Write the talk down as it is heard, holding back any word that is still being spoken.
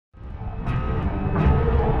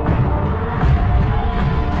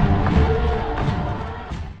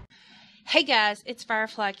Hey guys, it's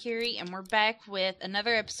Firefly Curie, and we're back with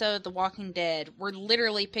another episode of The Walking Dead. We're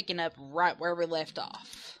literally picking up right where we left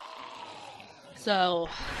off. So,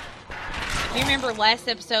 if you remember last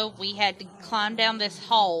episode, we had to climb down this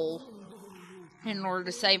hole in order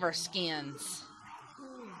to save our skins.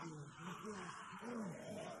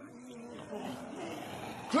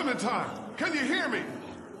 Clementine, can you hear me?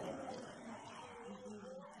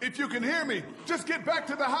 If you can hear me, just get back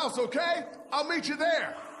to the house, okay? I'll meet you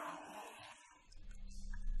there.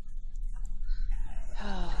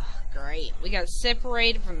 Great. We got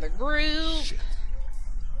separated from the group. Shit.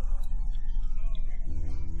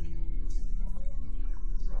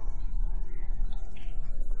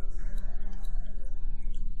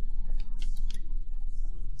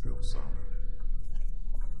 Feel solid.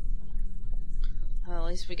 Well, at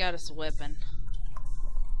least we got us a weapon.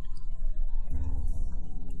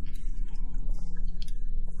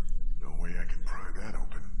 No way I can pry that open.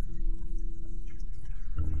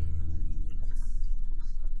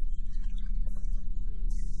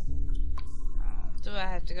 Do I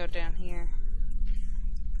have to go down here?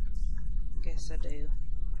 Guess I do.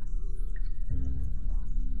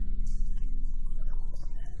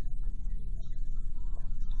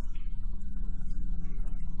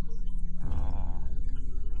 Oh.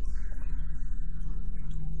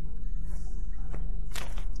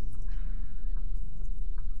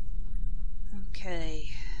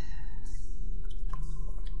 Okay.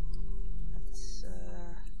 Let's,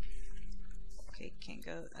 okay, can't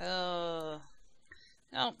go. Oh.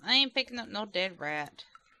 No, I ain't picking up no dead rat.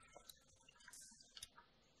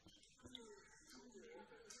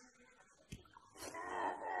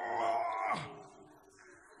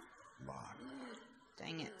 Locked.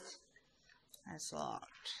 Dang it. That's locked.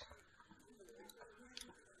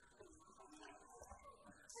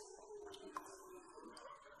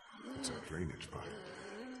 It's a drainage pipe.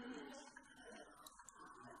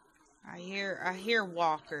 I hear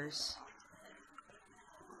walkers.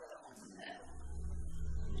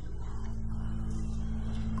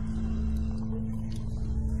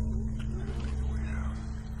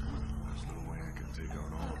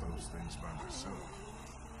 Things by myself.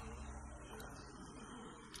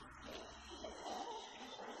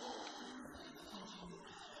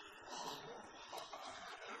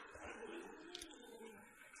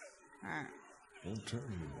 Alright. Won't turn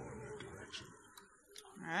anymore in that direction.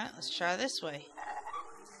 Alright, let's try this way.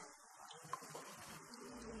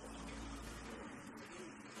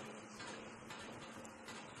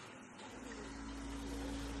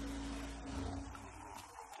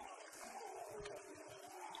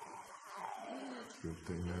 Good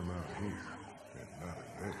thing I'm out here and not in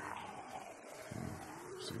there.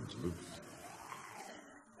 Seems loose.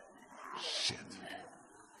 Shit.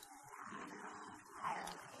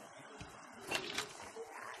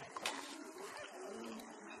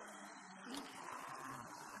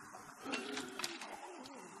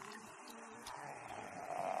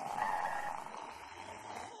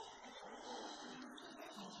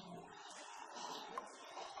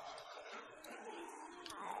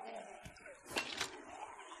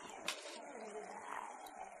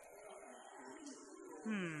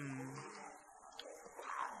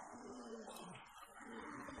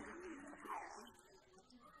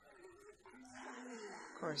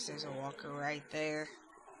 Of course, there's a walker right there.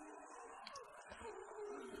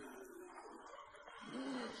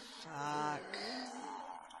 Fuck.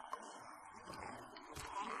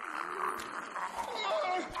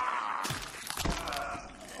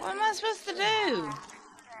 What am I supposed to do?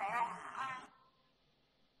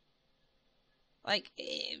 Like,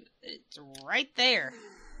 it's right there.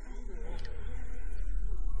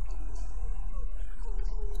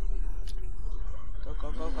 Go,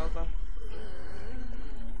 go, go, go, go.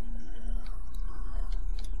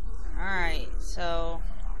 Alright, so...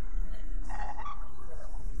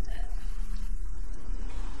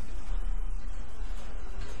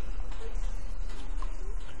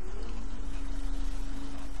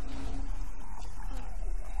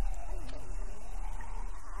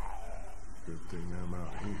 Good thing I'm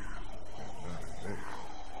out here and not in there.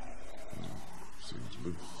 Seems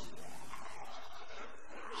loose.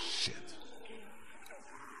 Shit.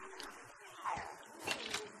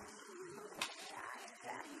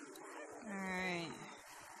 Alright.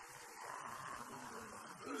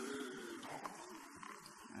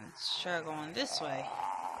 Let's try going this way.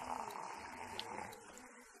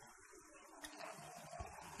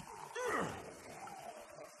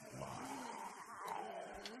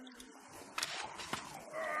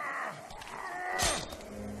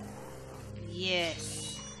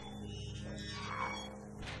 Yes.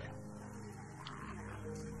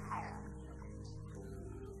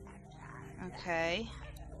 Okay.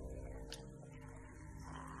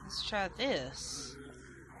 Let's try this.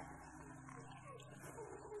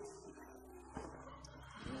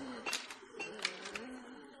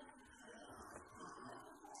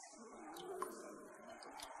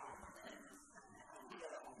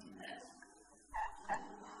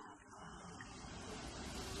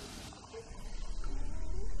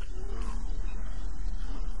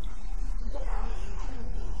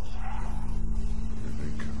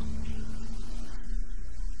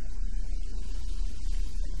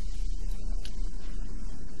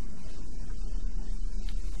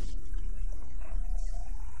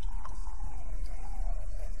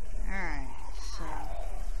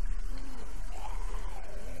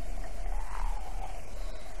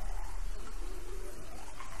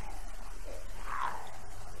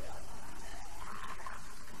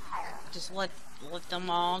 Just let them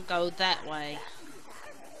all go that way.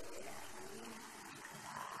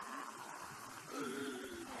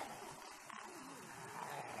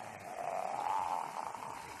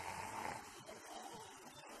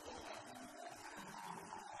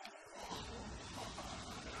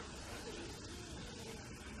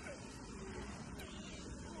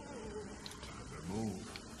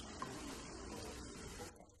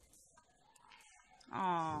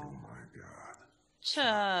 Oh my God.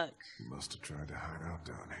 Chuck. He must have tried to hide out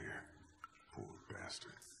down here. Poor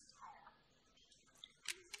bastard.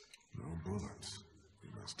 No bullets. He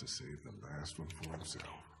must have saved the last one for himself.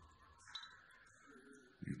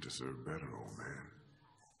 You deserve better, old man.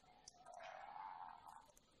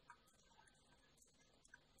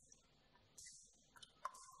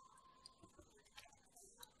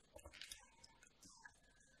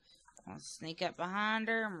 I'll sneak up behind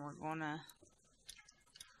her and we're gonna...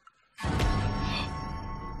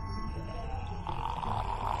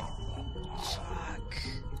 Fuck.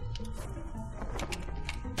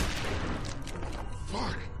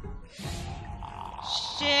 Fuck!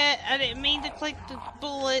 Shit, I didn't mean to click the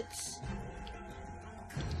bullets.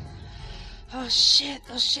 Oh shit,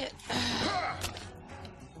 oh shit.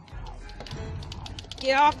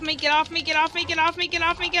 Get off me, get off me, get off me, get off me, get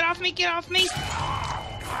off me, get off me, get off me.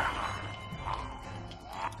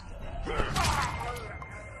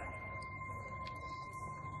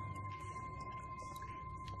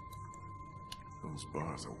 Those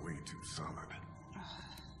bars are way too solid.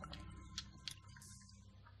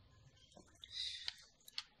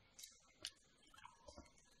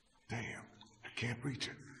 Damn, I can't reach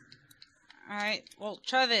it. Alright, well,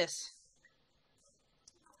 try this.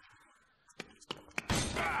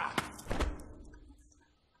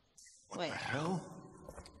 What the hell?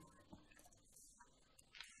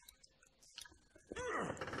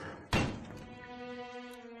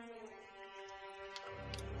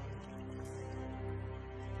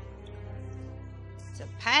 It's a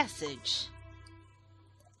passage.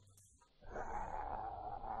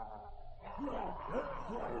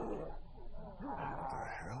 What the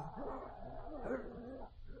hell?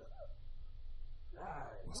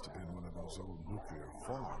 Must have been one of those old nuclear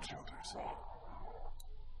fallout shelters.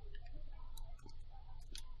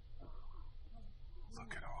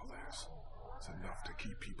 Look at all this. It's enough to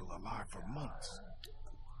keep people alive for months.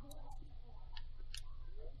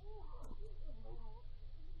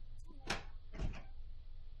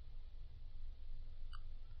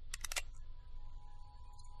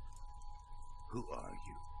 Who are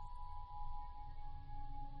you?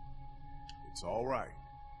 It's all right.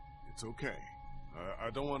 It's okay. I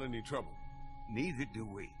don't want any trouble. Neither do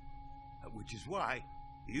we. Which is why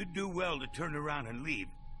you'd do well to turn around and leave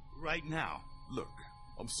right now. Look,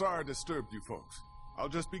 I'm sorry I disturbed you folks. I'll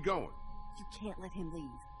just be going. You can't let him leave.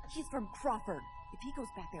 He's from Crawford. If he goes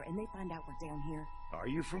back there and they find out we're down here... Are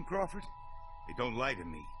you from Crawford? Hey, don't lie to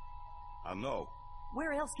me. I'll know.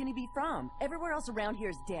 Where else can he be from? Everywhere else around here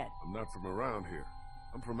is dead. I'm not from around here.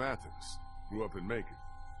 I'm from Athens. Grew up in Macon.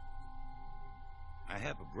 I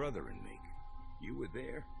have a brother in Macon. You were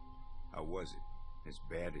there? How was it? As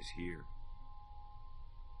bad as here?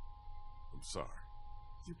 I'm sorry.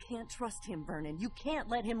 You can't trust him, Vernon. You can't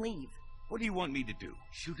let him leave. What do you want me to do?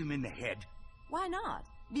 Shoot him in the head? Why not?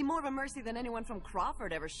 Be more of a mercy than anyone from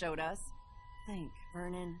Crawford ever showed us. Think,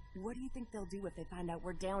 Vernon. What do you think they'll do if they find out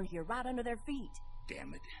we're down here, right under their feet?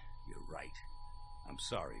 Damn it. You're right. I'm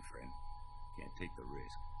sorry, friend. Can't take the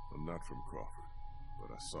risk. I'm not from Crawford,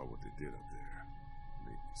 but I saw what they did up there. It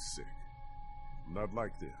made me sick. I'm not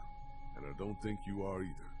like them, and I don't think you are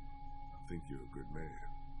either. I think you're a good man.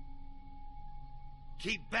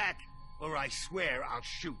 Keep back, or I swear I'll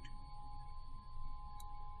shoot.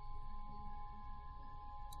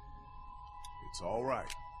 It's all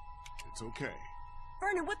right. It's okay.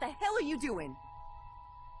 Vernon, what the hell are you doing?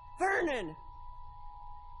 Vernon!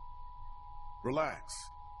 Relax.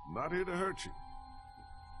 I'm not here to hurt you.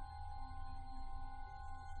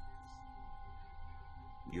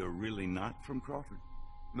 You're really not from Crawford?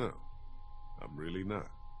 No, I'm really not.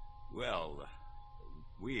 Well,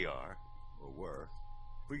 we are, or were.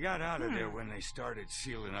 We got out of there when they started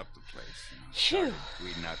sealing up the place. Started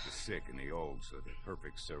weeding out the sick and the old so the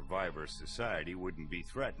perfect survivor society wouldn't be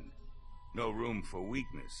threatened. No room for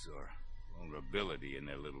weakness or vulnerability in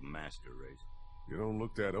their little master race. You don't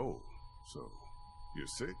look that old, so you're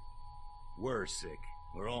sick? We're sick.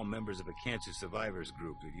 We're all members of a cancer survivors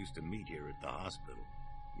group that used to meet here at the hospital.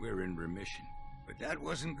 We're in remission. But that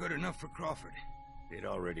wasn't good enough for Crawford. They'd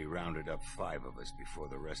already rounded up 5 of us before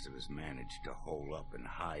the rest of us managed to hole up and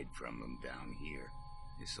hide from them down here.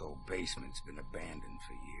 This old basement's been abandoned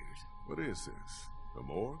for years. What is this? A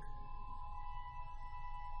morgue?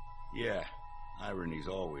 Yeah, irony's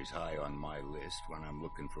always high on my list when I'm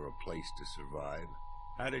looking for a place to survive.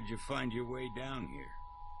 How did you find your way down here?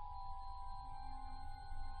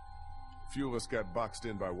 A few of us got boxed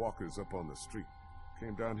in by walkers up on the street.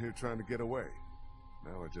 Came down here trying to get away.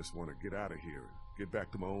 Now I just want to get out of here and get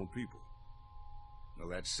back to my own people. Well,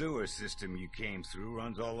 that sewer system you came through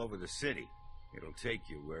runs all over the city. It'll take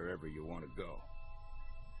you wherever you want to go.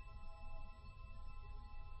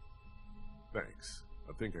 Thanks.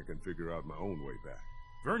 I think I can figure out my own way back.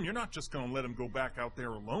 Vern, you're not just gonna let him go back out there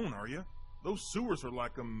alone, are you? Those sewers are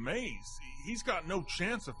like a maze. He's got no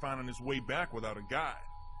chance of finding his way back without a guide.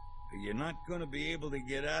 You're not gonna be able to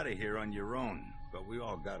get out of here on your own, but we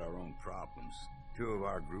all got our own problems. 2 of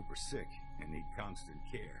our group are sick and need constant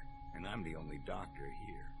care, and I'm the only doctor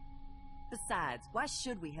here. Besides, why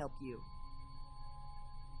should we help you?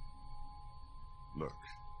 Look,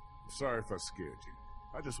 I'm sorry if I scared you.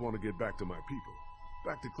 I just want to get back to my people.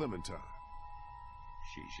 Back to Clementine.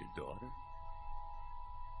 She's your daughter?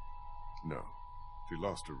 No. She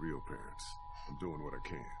lost her real parents. I'm doing what I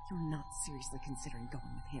can. You're not seriously considering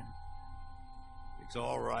going with him. It's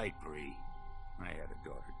all right, Bree. I had a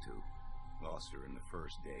daughter, too. Lost her in the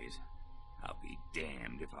first days. I'll be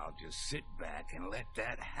damned if I'll just sit back and let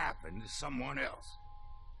that happen to someone else.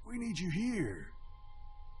 We need you here.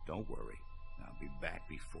 Don't worry. I'll be back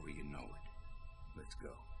before you know it. Let's go.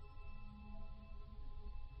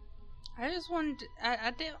 I just wanted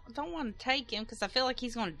I don't want to take him because I feel like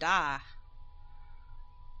he's going to die.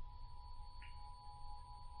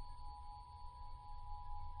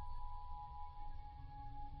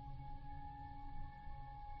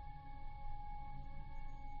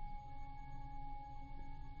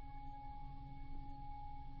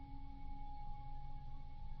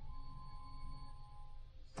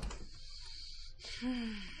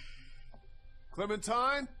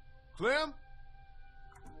 Clementine? Clem?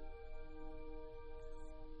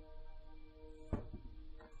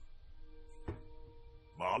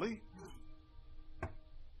 Molly?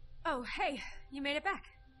 Oh, hey, you made it back.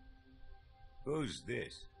 Who's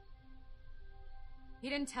this? He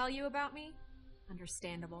didn't tell you about me?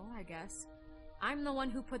 Understandable, I guess. I'm the one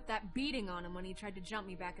who put that beating on him when he tried to jump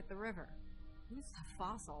me back at the river. Who's the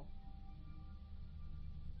fossil?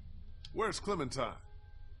 Where's Clementine?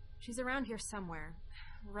 She's around here somewhere.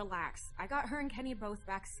 Relax. I got her and Kenny both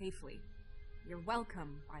back safely. You're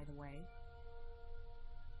welcome, by the way.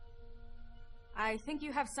 I think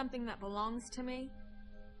you have something that belongs to me.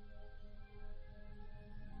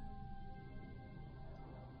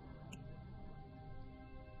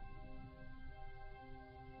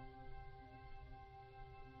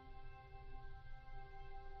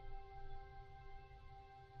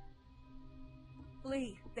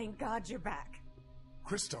 Lee, thank God you're back.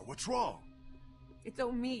 Krista, what's wrong? It's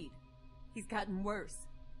Omid. He's gotten worse.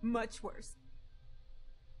 Much worse.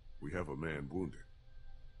 We have a man wounded.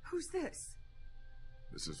 Who's this?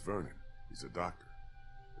 This is Vernon. He's a doctor.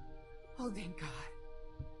 Oh, thank God.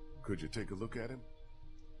 Could you take a look at him?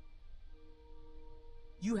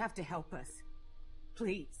 You have to help us.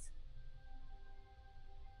 Please.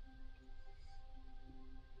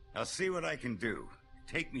 I'll see what I can do.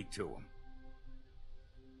 Take me to him.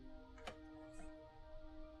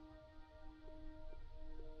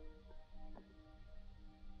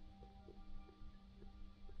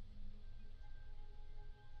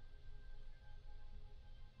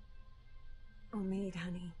 Omid,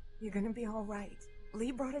 honey, you're gonna be all right.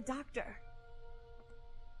 Lee brought a doctor.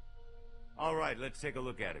 All right, let's take a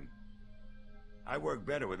look at him. I work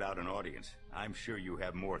better without an audience. I'm sure you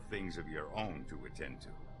have more things of your own to attend to.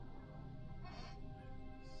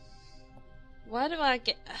 Why do I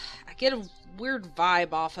get a weird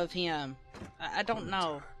vibe off of him? I don't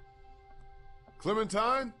know.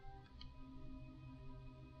 Clementine?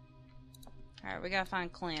 Alright, we gotta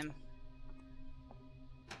find Clem.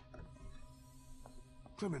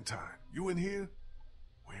 Clementine, you in here?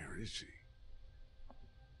 Where is she?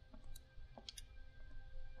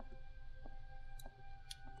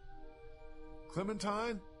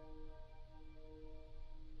 Clementine?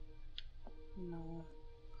 No.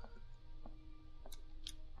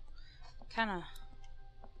 Kinda.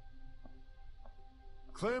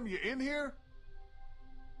 Clem, you in here?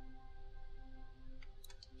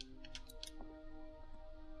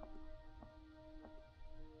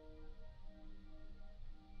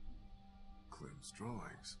 Clem's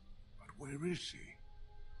drawings. But where is she?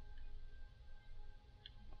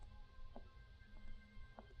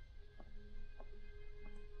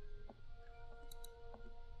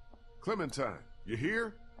 Clementine, you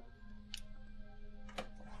here?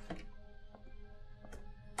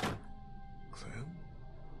 Clem?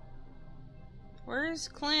 Where's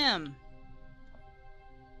Clem?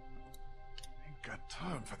 Ain't got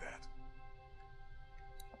time for that.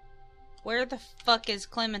 Where the fuck is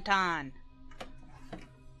Clementine?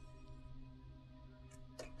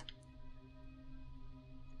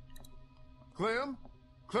 Clem?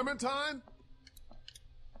 Clementine?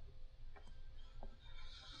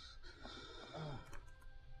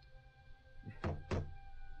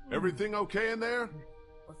 Everything okay in there?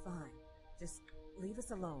 We're fine. Just leave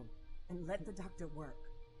us alone and let the doctor work.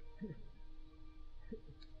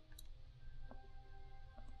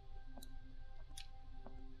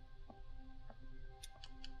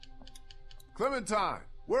 Clementine,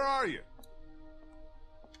 where are you?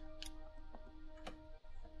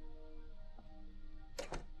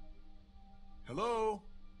 Hello?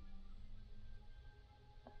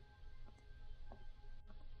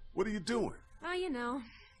 What are you doing? Oh, you know,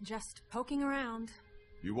 just poking around.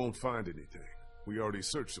 You won't find anything. We already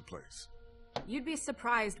searched the place. You'd be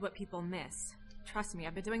surprised what people miss. Trust me,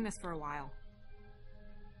 I've been doing this for a while.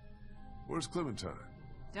 Where's Clementine?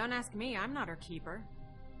 Don't ask me, I'm not her keeper.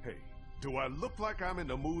 Hey, do I look like I'm in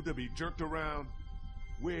the mood to be jerked around?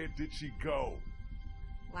 Where did she go?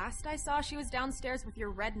 Last I saw, she was downstairs with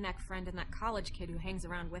your redneck friend and that college kid who hangs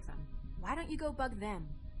around with him. Why don't you go bug them?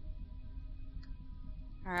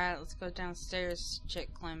 Alright, let's go downstairs,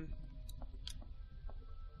 check Clem.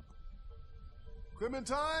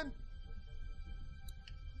 Clementine?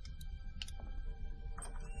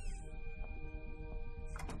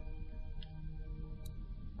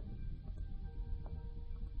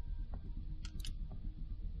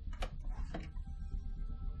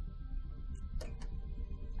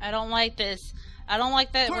 I don't like this. I don't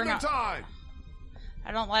like that we're not. Clementine!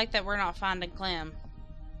 I don't like that we're not finding Clem.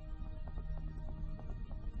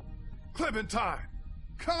 Clementine!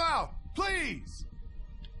 Come out, please!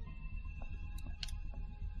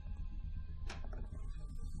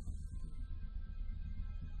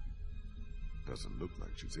 Doesn't look like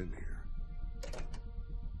she's in here.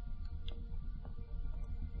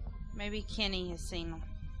 Maybe Kenny has seen him.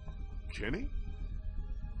 Kenny?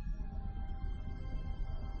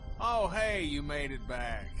 Oh, hey, you made it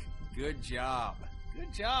back. Good job.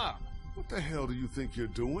 Good job. What the hell do you think you're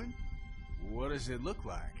doing? What does it look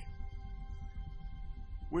like?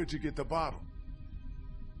 Where'd you get the bottle?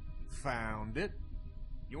 Found it.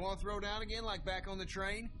 You want to throw down again like back on the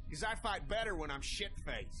train? Because I fight better when I'm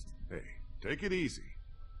shit-faced. Hey, take it easy.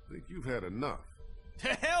 Think you've had enough. To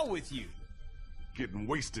hell with you. Getting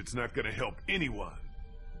wasted's not gonna help anyone.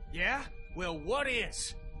 Yeah? Well, what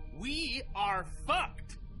is? We are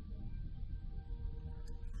fucked.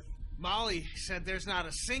 Molly said there's not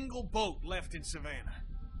a single boat left in Savannah.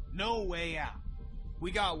 No way out. We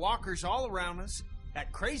got walkers all around us,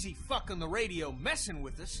 that crazy fuck on the radio messing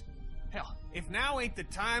with us. Hell, if now ain't the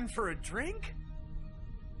time for a drink?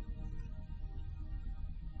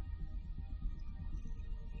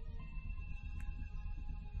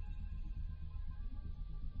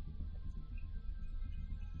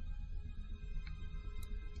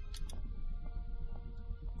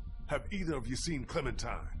 Have either of you seen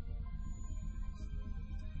Clementine?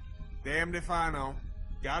 Damned if I know.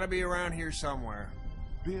 Gotta be around here somewhere.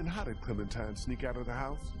 Ben, how did Clementine sneak out of the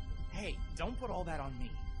house? Hey, don't put all that on me.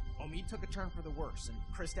 Omid took a turn for the worse, and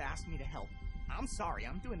Krista asked me to help. I'm sorry,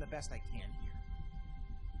 I'm doing the best I can here.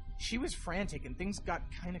 She was frantic, and things got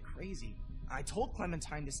kinda crazy. I told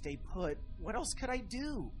Clementine to stay put. What else could I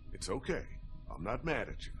do? It's okay. I'm not mad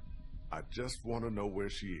at you. I just want to know where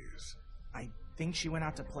she is. I think she went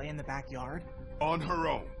out to play in the backyard. On her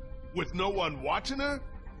own? With no one watching her?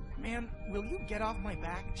 Man, will you get off my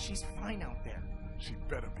back? She's fine out there. She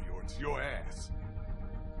better be, or it's your ass.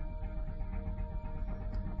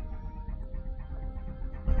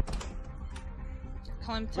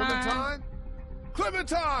 Clementine. Clementine?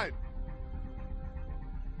 Clementine!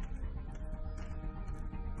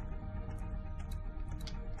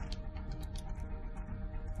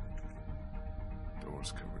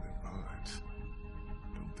 But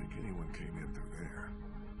I don't think anyone came in through there.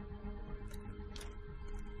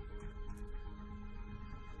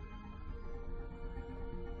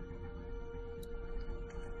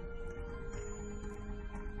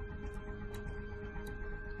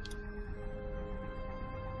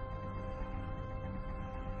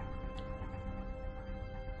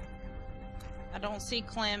 I don't see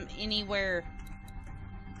Clem anywhere.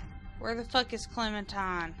 Where the fuck is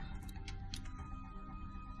Clementine?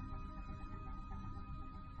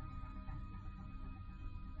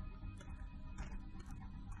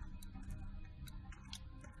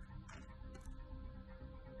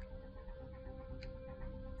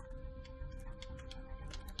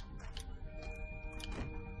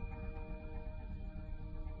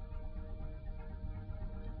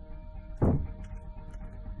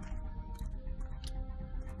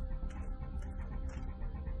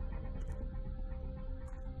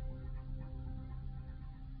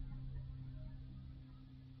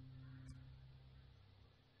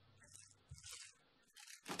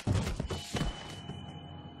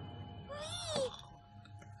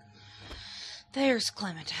 There's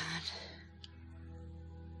Clementine.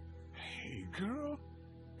 Hey, girl.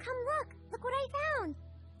 Come look! Look what I found!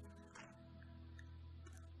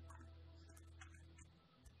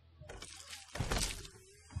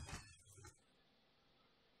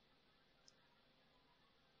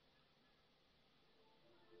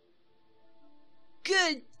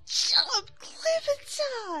 Good job,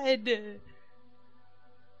 Clementine!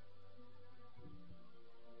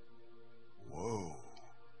 Whoa.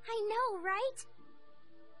 I know, right?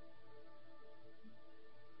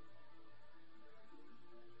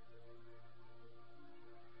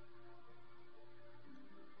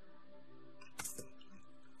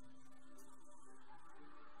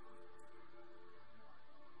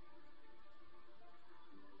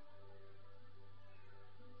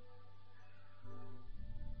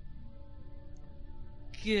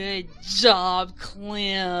 Good job,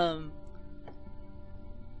 Clem.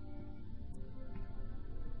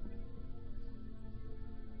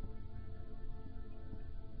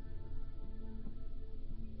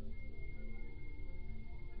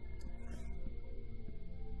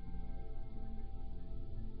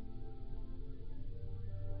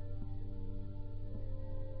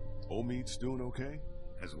 Omid's doing okay?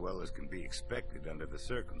 As well as can be expected under the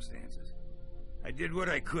circumstances. I did what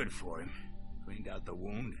I could for him. Cleaned out the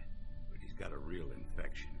wound, but he's got a real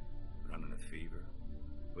infection. Running a fever.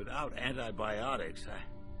 Without antibiotics,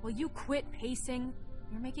 Will you quit pacing?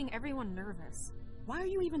 You're making everyone nervous. Why are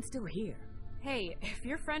you even still here? Hey, if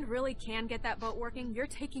your friend really can get that boat working, you're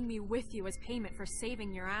taking me with you as payment for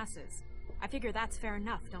saving your asses. I figure that's fair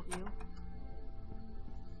enough, don't you?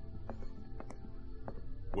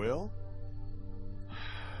 Well?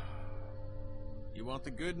 You want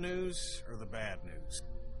the good news or the bad news?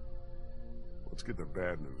 Let's get the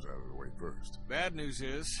bad news out of the way first. Bad news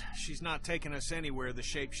is, she's not taking us anywhere the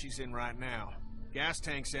shape she's in right now. Gas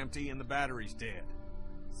tank's empty and the battery's dead.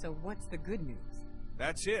 So what's the good news?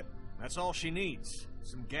 That's it. That's all she needs.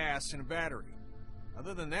 Some gas and a battery.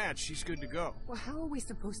 Other than that, she's good to go. Well, how are we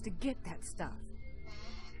supposed to get that stuff?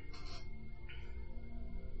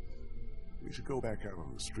 We should go back out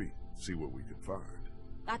on the street, see what we can find.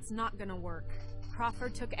 That's not gonna work.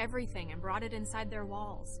 Crawford took everything and brought it inside their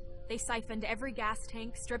walls. They siphoned every gas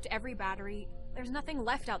tank, stripped every battery. There's nothing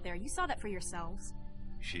left out there. You saw that for yourselves.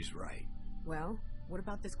 she's right. Well, what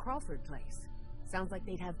about this Crawford place? Sounds like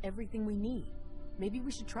they'd have everything we need. Maybe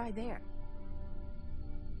we should try there.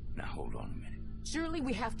 Now hold on a minute. Surely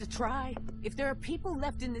we have to try. If there are people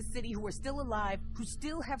left in this city who are still alive, who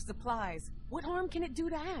still have supplies, what harm can it do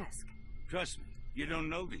to ask? Trust me, you don't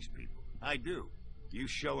know these people. I do. You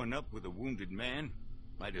showing up with a wounded man,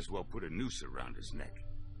 might as well put a noose around his neck.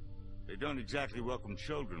 They don't exactly welcome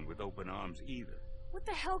children with open arms either. What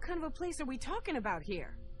the hell kind of a place are we talking about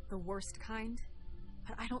here? The worst kind?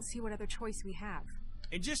 But I don't see what other choice we have.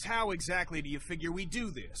 And just how exactly do you figure we do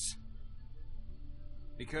this?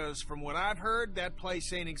 Because from what I've heard, that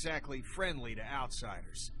place ain't exactly friendly to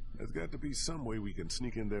outsiders. There's got to be some way we can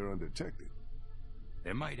sneak in there undetected.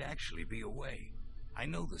 There might actually be a way. I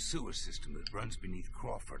know the sewer system that runs beneath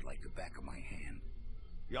Crawford like the back of my hand.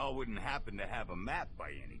 Y'all wouldn't happen to have a map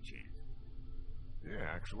by any chance? Yeah,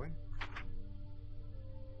 actually.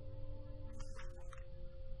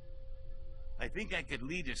 I think I could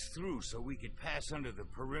lead us through so we could pass under the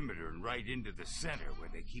perimeter and right into the center where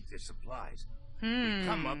they keep their supplies. We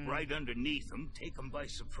come up right underneath them, take them by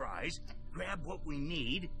surprise, grab what we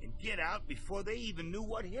need, and get out before they even knew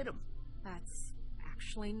what hit them. That's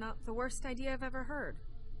actually not the worst idea I've ever heard.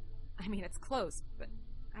 I mean, it's close, but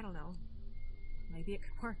I don't know. Maybe it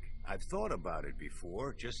could work. I've thought about it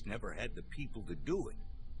before, just never had the people to do it.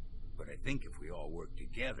 But I think if we all work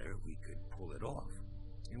together, we could pull it off.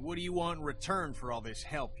 And what do you want in return for all this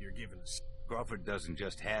help you're giving us? Crawford doesn't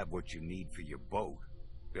just have what you need for your boat.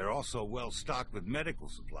 They're also well stocked with medical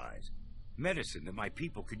supplies. Medicine that my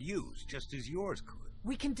people could use, just as yours could.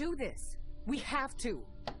 We can do this. We have to.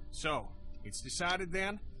 So, it's decided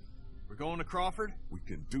then? We're going to Crawford? We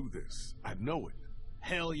can do this. I know it.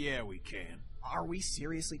 Hell yeah, we can. Are we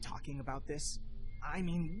seriously talking about this? I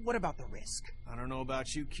mean, what about the risk? I don't know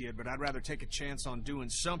about you, kid, but I'd rather take a chance on doing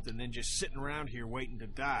something than just sitting around here waiting to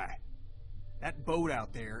die. That boat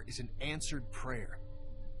out there is an answered prayer.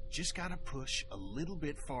 Just gotta push a little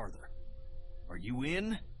bit farther. Are you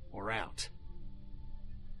in or out?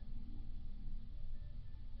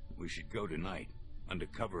 We should go tonight, under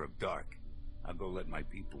cover of dark. I'll go let my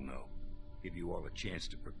people know. Give you all a chance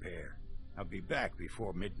to prepare. I'll be back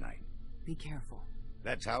before midnight. Be careful.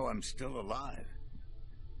 That's how I'm still alive.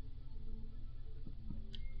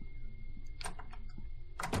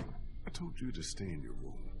 I told you to stay in your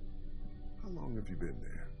room. How long have you been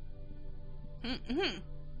there?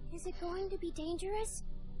 Is it going to be dangerous?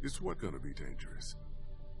 Is what gonna be dangerous?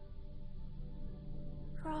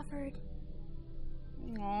 Crawford.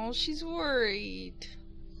 Oh, she's worried.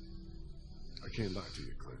 I can't lie to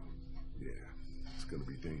you, Clem. Yeah, it's gonna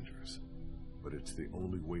be dangerous. But it's the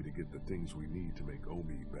only way to get the things we need to make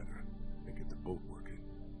Omi better and get the boat working.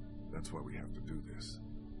 That's why we have to do this.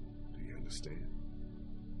 Do you understand?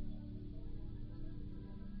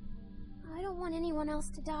 I don't want anyone else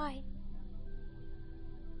to die.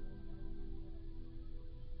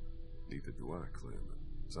 Neither do I, Clem.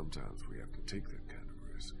 Sometimes we have to take that kind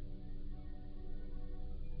of risk.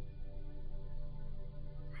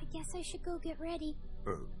 I guess I should go get ready.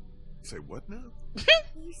 Say what now?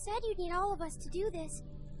 You said you'd need all of us to do this,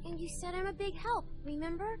 and you said I'm a big help,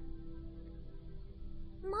 remember?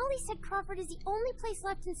 Molly said Crawford is the only place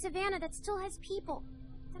left in Savannah that still has people.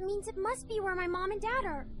 That means it must be where my mom and dad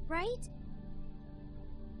are, right?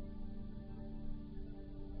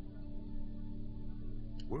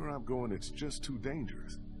 Where I'm going, it's just too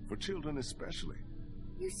dangerous. For children especially.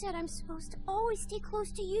 You said I'm supposed to always stay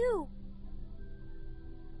close to you.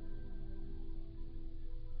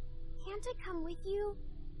 Can't I come with you?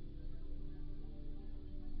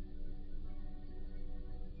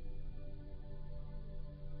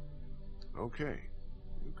 Okay,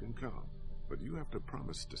 you can come. But you have to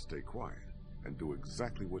promise to stay quiet and do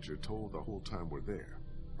exactly what you're told the whole time we're there.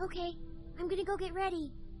 Okay, I'm gonna go get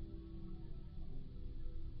ready.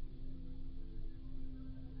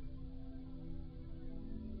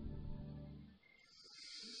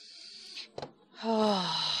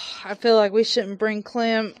 Oh, I feel like we shouldn't bring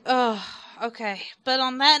Clem. Oh, okay. But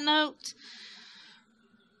on that note,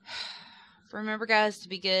 remember, guys, to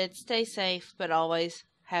be good, stay safe, but always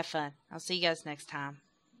have fun. I'll see you guys next time.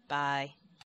 Bye.